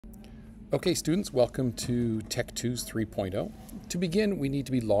Okay, students, welcome to Techttoos 3.0. To begin, we need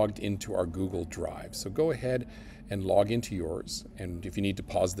to be logged into our Google Drive. So go ahead and log into yours. And if you need to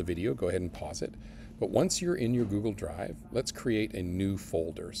pause the video, go ahead and pause it. But once you're in your Google Drive, let's create a new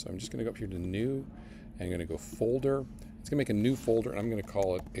folder. So I'm just going to go up here to New, and I'm going to go Folder. It's going to make a new folder, and I'm going to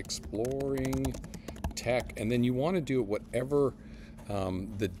call it Exploring Tech. And then you want to do it whatever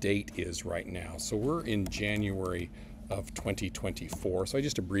the date is right now. So we're in January of 2024. So I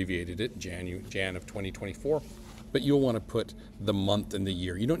just abbreviated it, Jan of 2024. But you'll want to put the month and the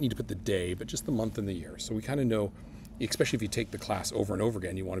year. You don't need to put the day, but just the month and the year. So we kind of know, especially if you take the class over and over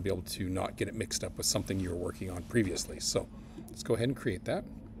again, you want to be able to not get it mixed up with something you were working on previously. So let's go ahead and create that.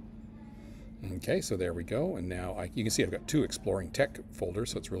 Okay, so there we go. And now you can see I've got two Exploring Tech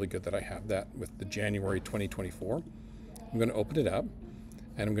folders, so it's really good that I have that with the January 2024. I'm going to open it up,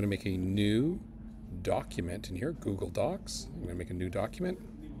 and I'm going to make a new document in here, Google Docs. I'm going to make a new document,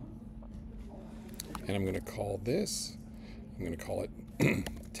 and I'm going to call this, I'm going to call it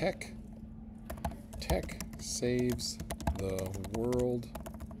Tech Saves the World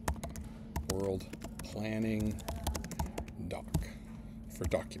Planning Doc for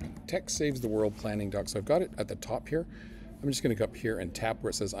document. Tech Saves the World Planning Doc. So I've got it at the top here. I'm just going to go up here and tap where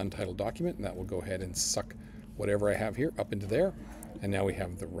it says Untitled Document, and that will go ahead and suck whatever I have here up into there. And now we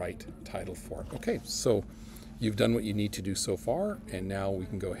have the right title for it. Okay, so you've done what you need to do so far, and now we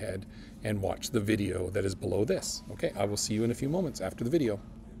can go ahead and watch the video that is below this. Okay, I will see you in a few moments after the video.